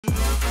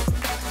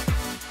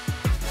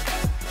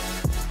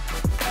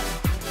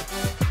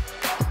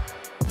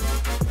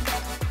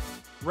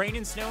Rain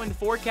and snow in the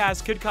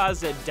forecast could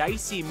cause a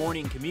dicey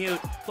morning commute,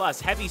 plus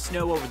heavy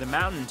snow over the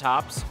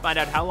mountaintops. Find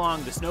out how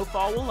long the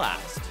snowfall will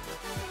last.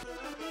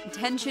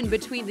 Tension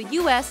between the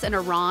U.S. and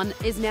Iran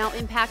is now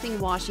impacting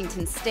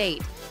Washington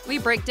state. We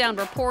break down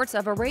reports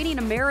of Iranian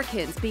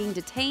Americans being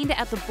detained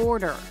at the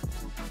border.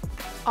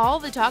 All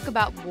the talk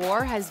about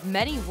war has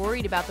many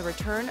worried about the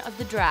return of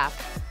the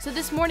draft. So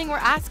this morning we're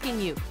asking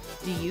you,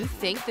 do you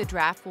think the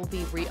draft will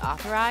be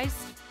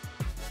reauthorized?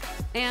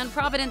 And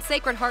Providence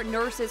Sacred Heart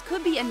nurses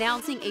could be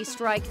announcing a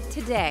strike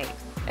today.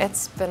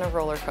 It's been a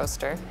roller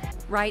coaster.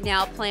 Right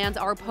now, plans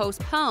are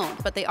postponed,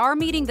 but they are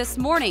meeting this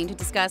morning to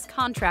discuss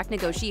contract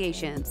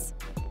negotiations.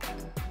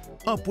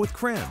 Up with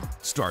KREM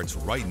starts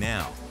right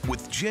now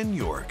with Jen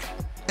York,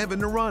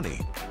 Evan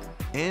Narani,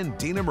 and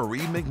Dina Marie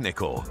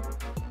McNichol.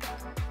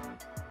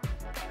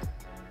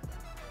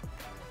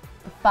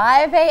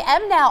 5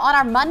 a.m. now on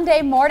our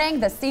Monday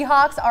morning. The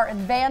Seahawks are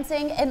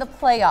advancing in the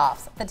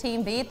playoffs. The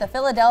team beat the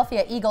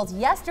Philadelphia Eagles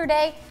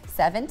yesterday,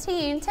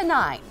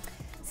 17-9.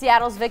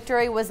 Seattle's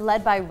victory was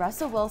led by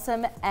Russell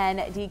Wilson and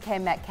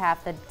DK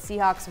Metcalf. The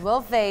Seahawks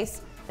will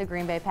face the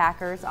Green Bay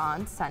Packers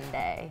on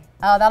Sunday.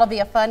 Oh, that'll be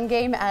a fun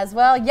game as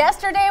well.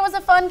 Yesterday was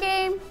a fun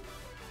game.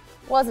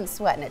 Wasn't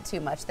sweating it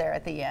too much there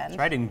at the end. That's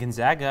right, and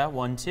Gonzaga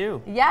won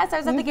too. Yes, I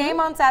was at the game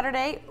on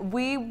Saturday.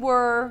 We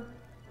were...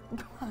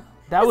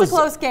 That was a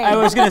close game. I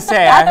was going to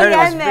say, I heard it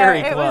was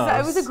very close.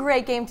 It was a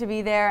great game to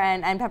be there,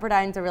 and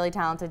Pepperdine's a really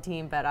talented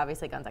team, but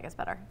obviously Gonzaga's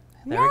better.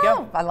 There we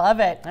go. I love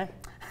it. Hey.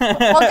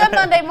 Well, good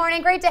Monday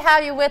morning. Great to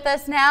have you with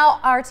us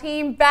now. Our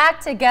team back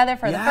together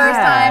for the first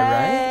time.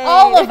 Right?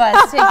 All of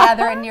us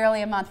together in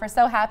nearly a month. We're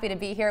so happy to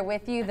be here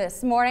with you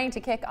this morning to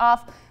kick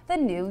off the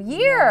new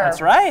year. That's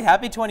right.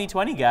 Happy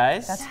 2020,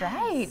 guys. That's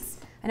right.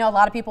 I know a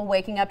lot of people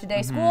waking up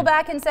today. School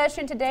back in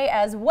session today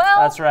as well.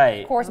 That's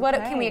right. Of course, what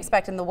can we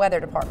expect in the weather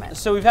department?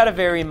 So we've had a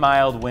very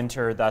mild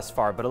winter thus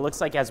far, but it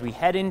looks like as we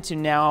head into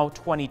now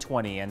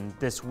 2020, and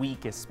this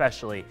week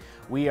especially,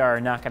 we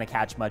are not going to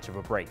catch much of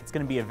a break. It's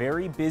going to be a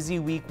very busy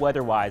week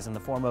weather-wise in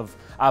the form of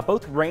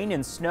both rain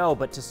and snow,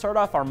 but to start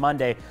off our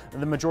Monday,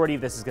 the majority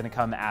of this is going to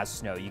come as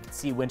snow. You can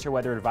see winter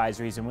weather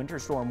advisories and winter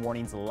storm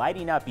warnings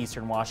lighting up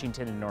eastern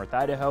Washington and North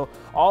Idaho.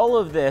 All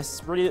of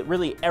this,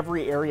 really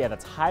every area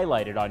that's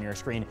highlighted on your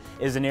screen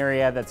is an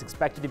area that's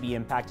expected to be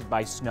impacted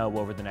by snow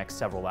over the next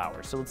several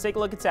hours. So let's take a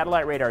look at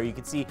satellite radar. You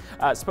can see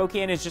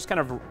Spokane is just kind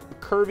of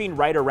curving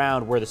right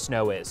around where the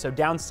snow is. So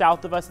down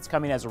south of us, it's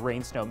coming as a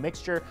rain-snow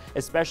mixture,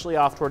 especially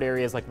off toward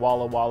areas like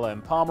Walla Walla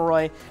and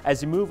Pomeroy.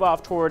 As you move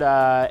off toward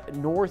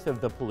north of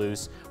the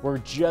Palouse, we're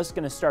just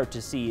going to start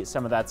to see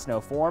some of that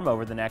snow form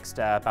over the next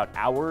about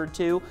hour or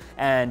two,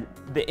 and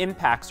the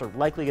impacts are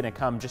likely going to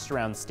come just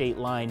around the state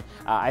line,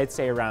 I'd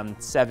say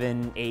around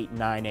 7, 8,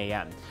 9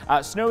 a.m.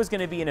 Snow is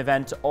going to be an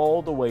event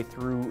all the way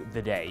through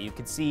the day. You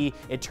can see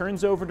it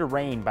turns over to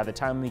rain by the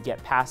time we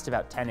get past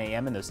about 10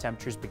 a.m. and those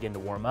temperatures begin to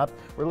warm up.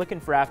 We're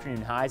looking for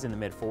afternoon highs in the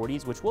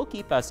mid-40s, which will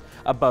keep us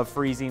above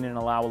freezing and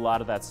allow a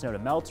lot of that snow to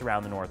melt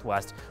around the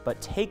northwest.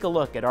 But take a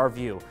look at our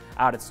view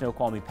out at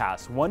Snoqualmie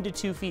Pass. 1 to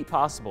 2 feet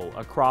possible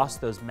across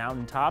those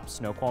mountain tops.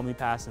 Snoqualmie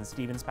Pass and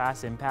Stevens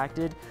Pass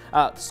impacted.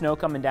 Snow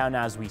coming down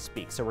as we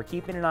speak. So we're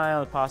keeping an eye on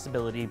the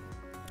possibility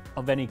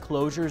of any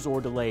closures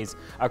or delays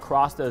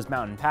across those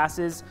mountain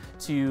passes.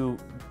 To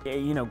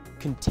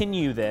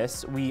continue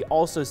this, we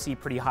also see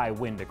pretty high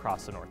wind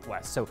across the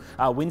northwest. So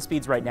wind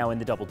speeds right now in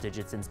the double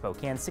digits in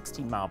Spokane,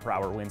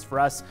 16-mile-per-hour winds for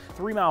us,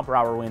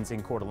 3-mile-per-hour winds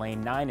in Coeur d'Alene,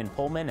 9 in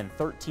Pullman, and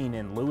 13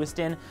 in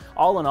Lewiston.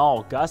 All in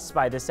all, gusts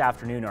by this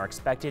afternoon are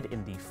expected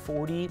in the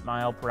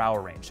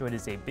 40-mile-per-hour range. So it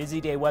is a busy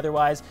day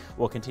weather-wise.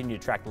 We'll continue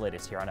to track the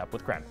latest here on Up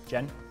with KREM.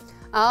 Jen?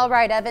 All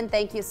right, Evan,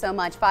 thank you so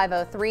much.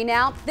 5:03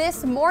 now.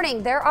 This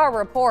morning, there are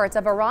reports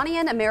of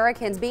Iranian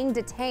Americans being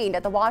detained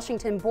at the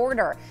Washington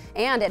border,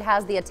 and it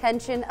has the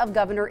attention of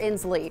Governor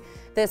Inslee.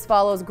 This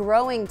follows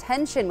growing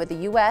tension with the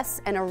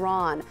U.S. and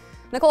Iran.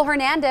 Nicole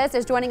Hernandez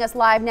is joining us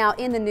live now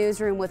in the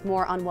newsroom with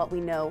more on what we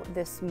know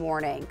this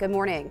morning. Good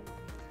morning.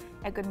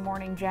 Good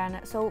morning, Jen.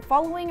 So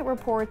following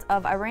reports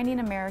of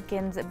Iranian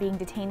Americans being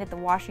detained at the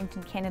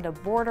Washington-Canada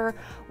border,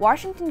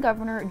 Washington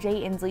Governor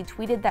Jay Inslee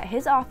tweeted that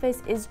his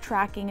office is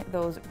tracking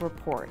those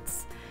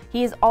reports.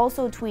 He has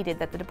also tweeted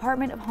that the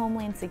Department of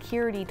Homeland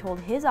Security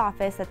told his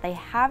office that they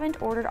haven't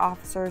ordered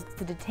officers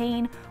to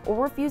detain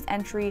or refuse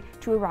entry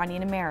to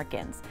Iranian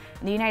Americans.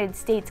 And the United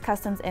States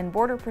Customs and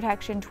Border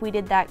Protection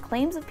tweeted that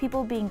claims of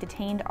people being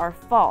detained are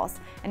false,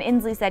 and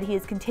Inslee said he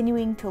is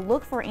continuing to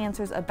look for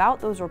answers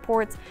about those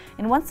reports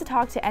and wants to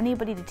talk to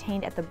anybody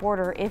detained at the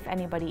border if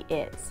anybody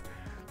is.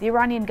 The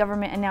Iranian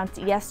government announced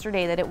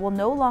yesterday that it will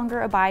no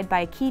longer abide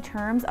by key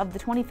terms of the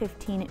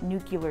 2015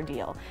 nuclear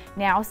deal,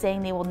 now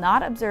saying they will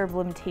not observe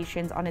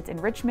limitations on its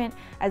enrichment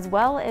as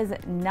well as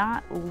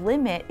not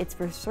limit its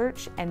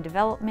research and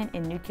development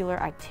in nuclear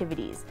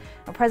activities.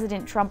 Now,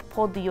 President Trump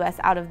pulled the U.S.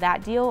 out of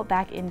that deal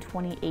back in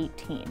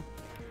 2018.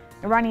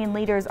 Iranian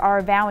leaders are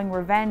vowing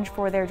revenge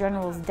for their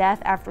general's death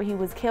after he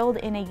was killed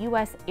in a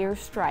U.S.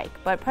 airstrike,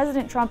 but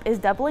President Trump is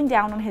doubling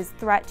down on his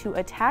threat to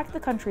attack the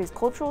country's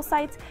cultural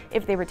sites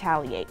if they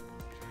retaliate.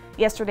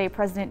 Yesterday,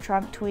 President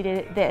Trump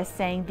tweeted this,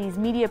 saying these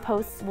media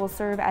posts will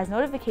serve as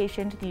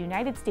notification to the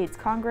United States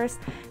Congress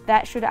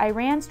that should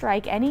Iran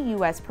strike any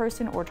U.S.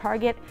 person or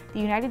target, the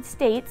United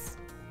States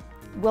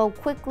will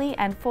quickly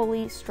and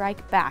fully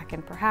strike back,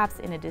 and perhaps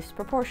in a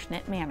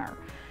disproportionate manner.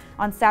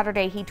 On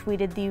Saturday, he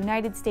tweeted, "The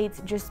United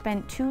States just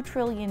spent $2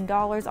 trillion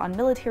on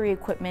military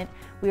equipment.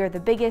 We are the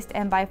biggest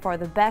and by far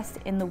the best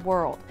in the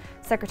world."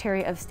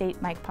 Secretary of State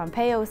Mike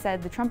Pompeo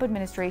said the Trump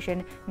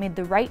administration made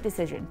the right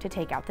decision to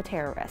take out the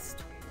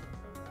terrorist.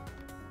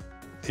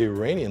 The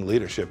Iranian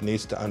leadership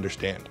needs to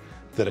understand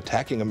that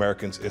attacking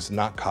Americans is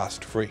not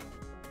cost-free.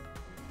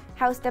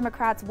 House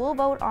Democrats will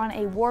vote on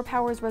a war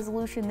powers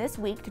resolution this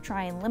week to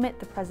try and limit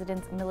the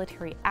president's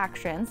military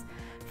actions.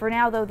 For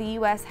now, though, the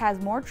U.S. has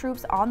more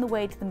troops on the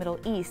way to the Middle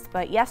East,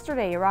 but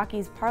yesterday,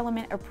 Iraqi's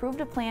parliament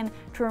approved a plan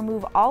to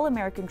remove all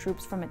American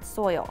troops from its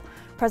soil.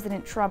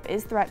 President Trump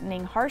is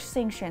threatening harsh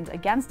sanctions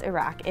against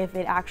Iraq if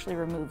it actually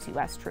removes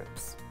U.S.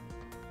 troops.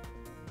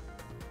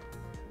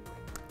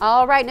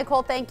 All right,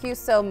 Nicole, thank you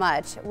so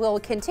much. We'll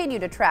continue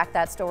to track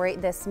that story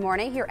this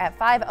morning here at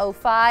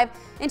 5:05.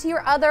 Into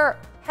your other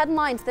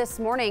headlines this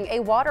morning, a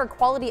water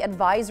quality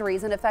advisory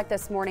is in effect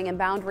this morning in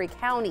Boundary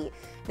County.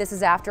 This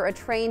is after a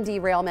train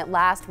derailment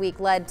last week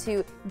led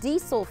to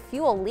diesel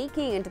fuel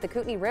leaking into the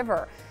Kootenai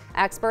River.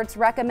 Experts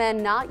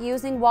recommend not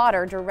using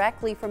water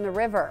directly from the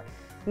river.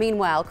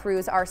 Meanwhile,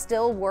 crews are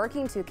still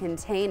working to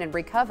contain and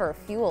recover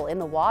fuel in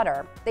the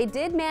water. They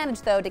did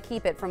manage, though, to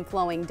keep it from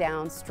flowing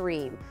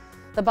downstream.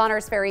 The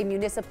Bonners Ferry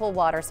Municipal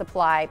Water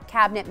Supply,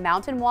 Cabinet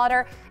Mountain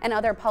Water, and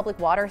other public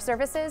water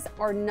services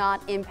are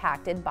not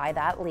impacted by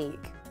that leak.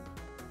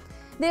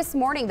 This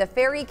morning, the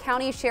Ferry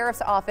County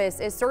Sheriff's Office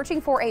is searching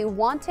for a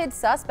wanted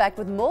suspect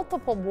with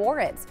multiple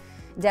warrants.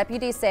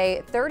 Deputies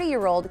say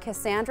 30-year-old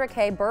Cassandra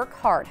K.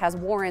 Burkhart has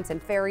warrants in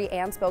Ferry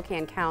and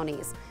Spokane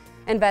counties.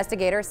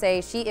 Investigators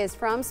say she is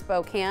from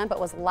Spokane but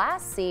was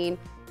last seen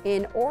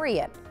in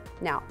Orion.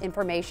 Now,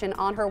 information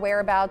on her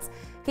whereabouts.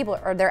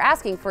 They're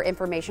asking for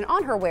information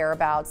on her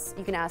whereabouts.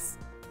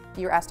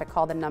 You're asked to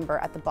call the number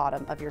at the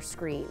bottom of your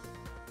screen.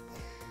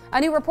 A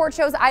new report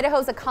shows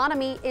Idaho's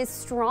economy is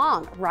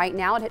strong. Right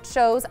now, it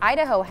shows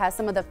Idaho has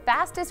some of the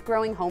fastest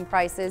growing home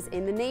prices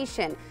in the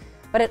nation,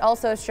 but it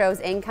also shows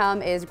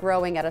income is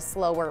growing at a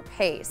slower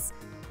pace.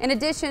 In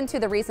addition to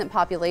the recent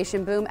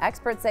population boom,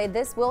 experts say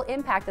this will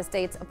impact the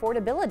state's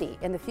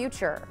affordability in the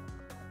future.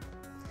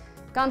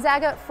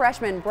 Gonzaga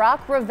freshman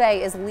Brock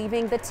Reve is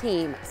leaving the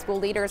team. School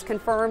leaders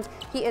confirmed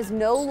he is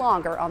no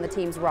longer on the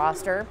team's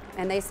roster,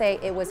 and they say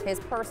it was his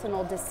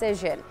personal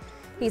decision.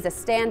 He's a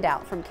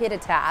standout from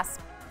Kittitas.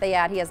 They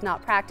add he has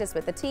not practiced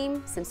with the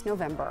team since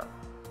November.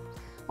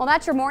 Well,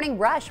 that's your morning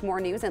rush.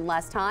 More news in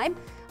less time.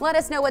 Let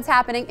us know what's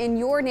happening in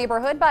your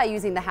neighborhood by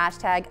using the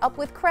hashtag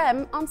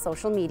 #UpWithKREM on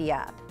social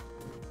media.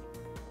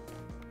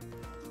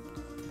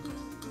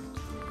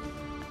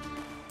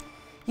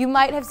 You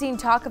might have seen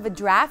talk of a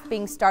draft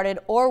being started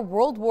or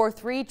World War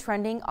III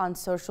trending on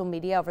social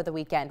media over the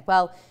weekend.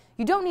 Well,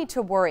 you don't need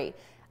to worry.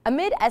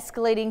 Amid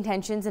escalating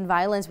tensions and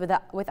violence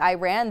with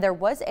Iran, there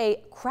was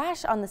a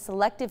crash on the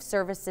Selective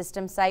Service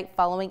System site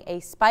following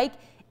a spike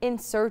in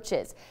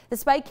searches. The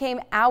spike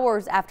came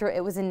hours after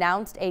it was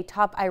announced a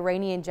top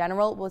Iranian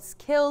general was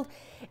killed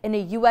in a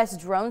U.S.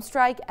 drone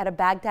strike at a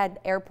Baghdad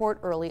airport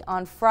early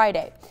on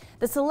Friday.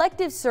 The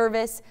Selective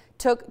Service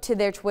took to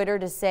their Twitter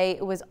to say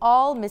it was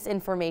all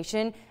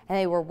misinformation and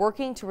they were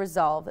working to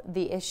resolve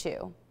the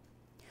issue.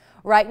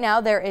 Right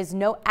now, there is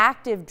no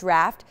active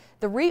draft.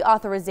 The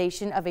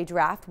reauthorization of a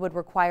draft would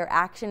require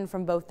action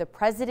from both the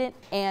president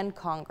and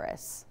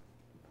Congress.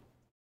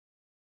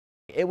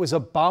 It was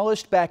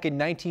abolished back in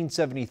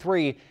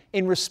 1973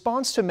 in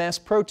response to mass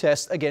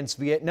protests against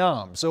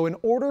Vietnam. So in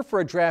order for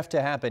a draft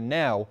to happen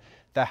now,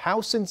 the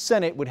House and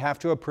Senate would have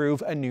to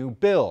approve a new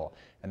bill,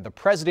 and the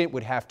president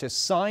would have to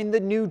sign the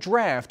new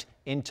draft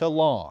into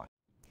law.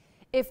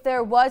 If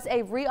there was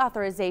a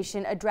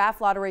reauthorization, a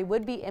draft lottery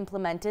would be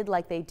implemented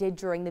like they did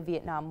during the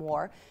Vietnam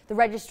War. The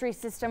registry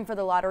system for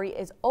the lottery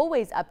is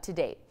always up to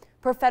date.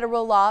 Per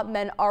federal law,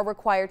 men are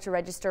required to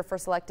register for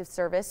Selective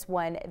Service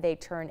when they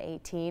turn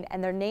 18,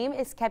 and their name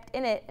is kept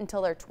in it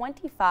until they're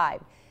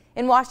 25.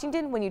 In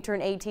Washington, when you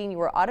turn 18,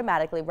 you are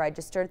automatically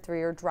registered through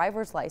your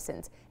driver's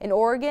license. In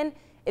Oregon,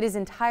 it is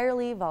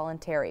entirely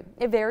voluntary.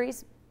 It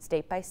varies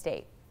state by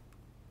state.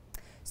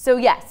 So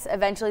yes,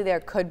 eventually there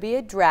could be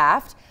a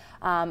draft,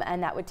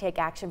 and that would take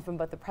action from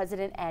both the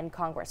president and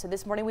Congress. So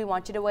this morning we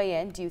want you to weigh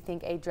in. Do you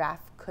think a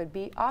draft could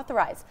be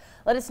authorized?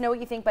 Let us know what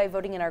you think by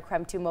voting in our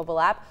KREM 2 mobile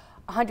app.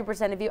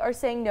 100% of you are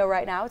saying no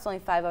right now. It's only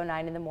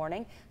 5:09 in the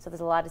morning, so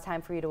there's a lot of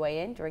time for you to weigh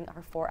in during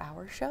our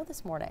 4-hour show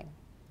this morning.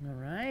 All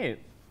right.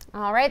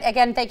 All right.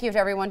 Again, thank you to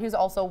everyone who's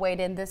also weighed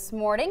in this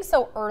morning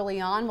so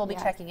early on. We'll be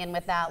checking in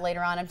with that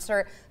later on. I'm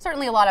sure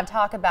certainly a lot of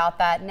talk about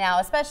that now,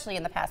 especially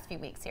in the past few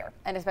weeks here.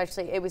 And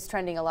especially it was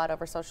trending a lot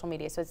over social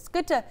media, so it's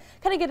good to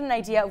kind of get an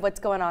idea of what's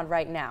going on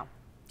right now.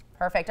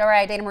 Perfect. All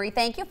right, Dana Marie,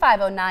 thank you.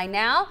 5:09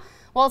 now.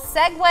 Well,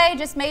 Segway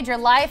just made your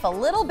life a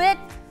little bit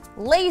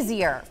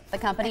lazier. The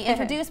company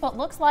introduced what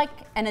looks like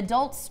an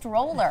adult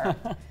stroller.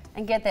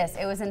 And get this,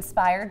 it was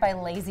inspired by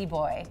Lazy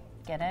Boy.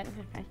 Get it?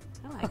 Okay.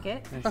 I like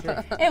it.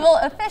 Sure. It will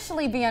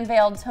officially be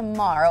unveiled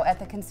tomorrow at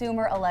the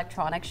Consumer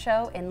Electronics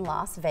Show in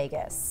Las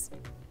Vegas.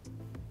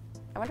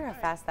 I wonder how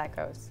fast that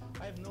goes.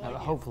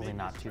 Hopefully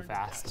not too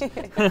fast.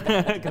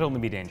 It could only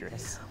be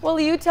dangerous. Well,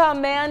 a Utah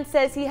man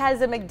says he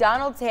has a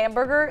McDonald's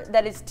hamburger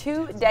that is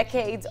 2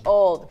 decades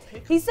old.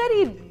 He said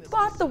he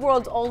bought the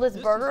world's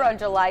oldest burger on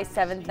July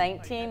 7,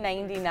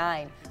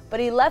 1999. But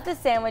he left the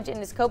sandwich in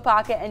his coat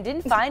pocket and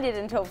didn't find it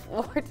until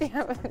 14.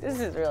 This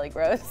is really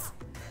gross.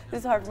 This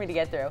is hard for me to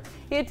get through.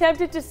 He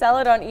attempted to sell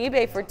it on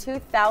eBay for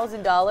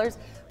 $2,000,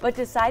 but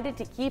decided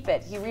to keep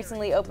it. He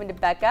recently opened it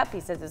back up.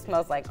 He says it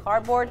smells like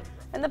cardboard,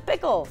 and the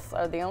pickles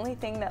are the only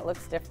thing that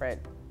looks different.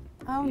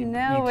 Oh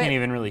no. You can't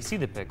even really see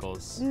the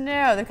pickles.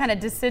 No, they're kind of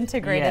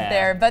disintegrated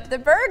there, but the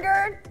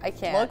burger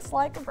looks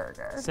like a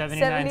burger.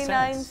 79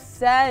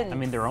 cents. I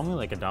mean, they're only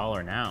like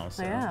 $1 now,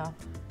 so. Yeah.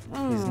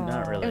 He's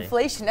not really.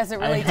 Inflation doesn't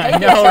really I take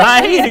know, it.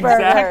 right?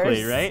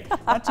 Exactly, right?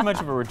 Not too much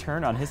of a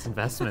return on his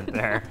investment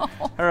there.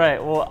 All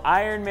right, well,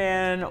 Iron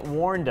Man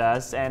warned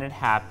us, and it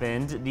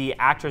happened. The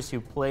actress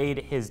who played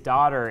his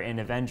daughter in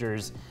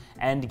Avengers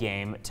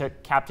Endgame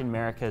took Captain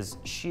America's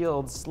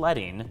shield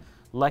sledding.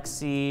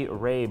 Lexi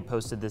Rabe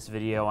posted this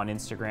video on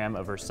Instagram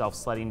of herself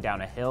sledding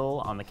down a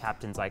hill on the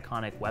Captain's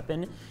iconic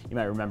weapon. You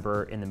might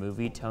remember in the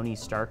movie, Tony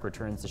Stark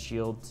returns the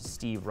shield to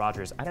Steve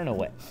Rogers. I don't know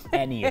what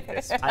any of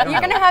this. I don't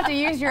You're know. gonna have to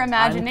use your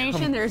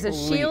imagination. There's a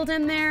shield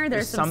in there.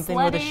 There's some something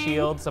sledding. with a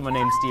shield. Someone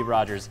named Steve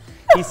Rogers.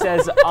 He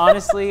says,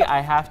 honestly, I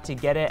have to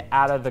get it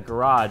out of the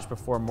garage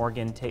before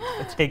Morgan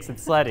takes it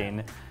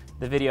sledding.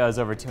 The video has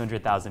over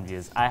 200,000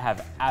 views. I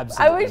have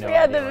absolutely no idea. I wish we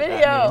had the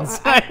video.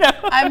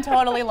 I'm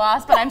totally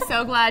lost, but I'm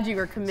so glad you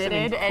were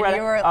committed and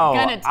you were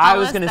gonna tell I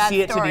was us gonna that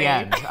see it story. to the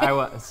end. I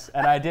was,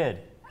 and I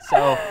did.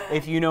 So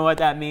if you know what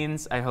that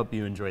means, I hope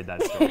you enjoyed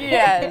that story.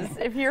 Yes,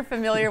 if you're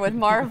familiar with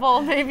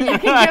Marvel, maybe you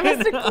can give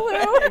us a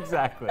clue.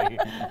 Exactly.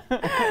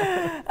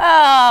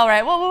 All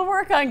right, well, we'll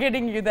work on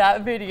getting you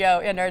that video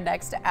in our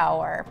next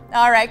hour.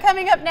 All right,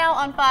 coming up now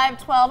on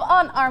 512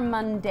 on our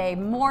Monday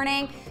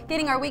morning,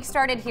 getting our week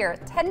started here.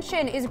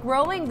 Tension is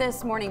growing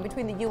this morning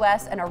between the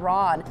U.S. and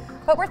Iran.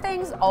 But were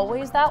things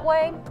always that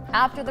way?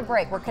 After the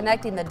break, we're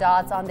connecting the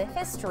dots on the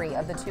history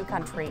of the two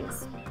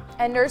countries.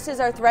 And nurses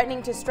are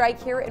threatening to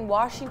strike here in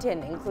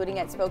Washington, including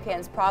at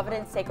Spokane's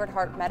Providence Sacred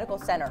Heart Medical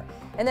Center.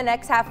 In the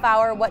next half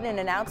hour, what an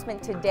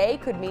announcement today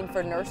could mean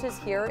for nurses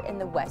here in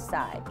the West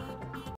Side.